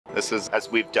This is, as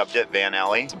we've dubbed it, Van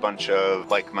Alley. It's a bunch of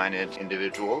like-minded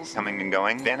individuals coming and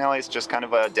going. Van Alley is just kind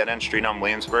of a dead-end street on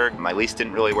Williamsburg. My lease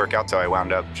didn't really work out, so I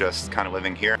wound up just kind of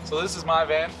living here. So this is my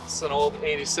van. It's an old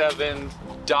 87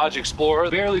 Dodge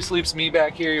Explorer. Barely sleeps me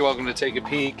back here. You're welcome to take a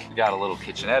peek. We got a little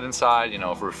kitchenette inside, you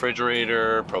know,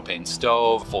 refrigerator, propane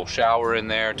stove, full shower in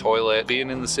there, toilet. Being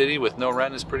in the city with no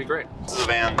rent is pretty great. This is a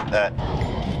van that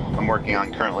I'm working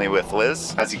on currently with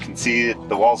Liz. As you can see,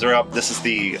 the walls are up. This is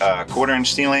the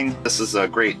 1/4-inch ceiling. This is a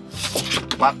great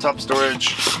laptop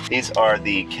storage. These are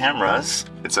the cameras.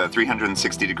 It's a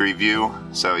 360-degree view,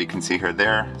 so you can see her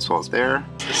there as well as there.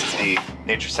 This is the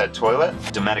Nature's Head toilet,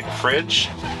 Dometic fridge,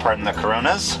 pardon the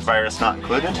coronas, virus not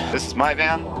included. This is my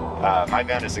van. My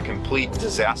van is a complete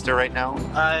disaster right now.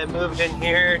 I moved in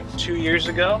here 2 years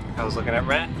ago. I was looking at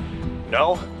rent.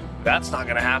 No, that's not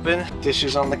gonna happen.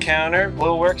 Dishes on the counter,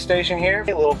 little workstation here, a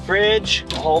little fridge,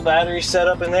 a whole battery set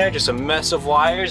up in there, just a mess of wires.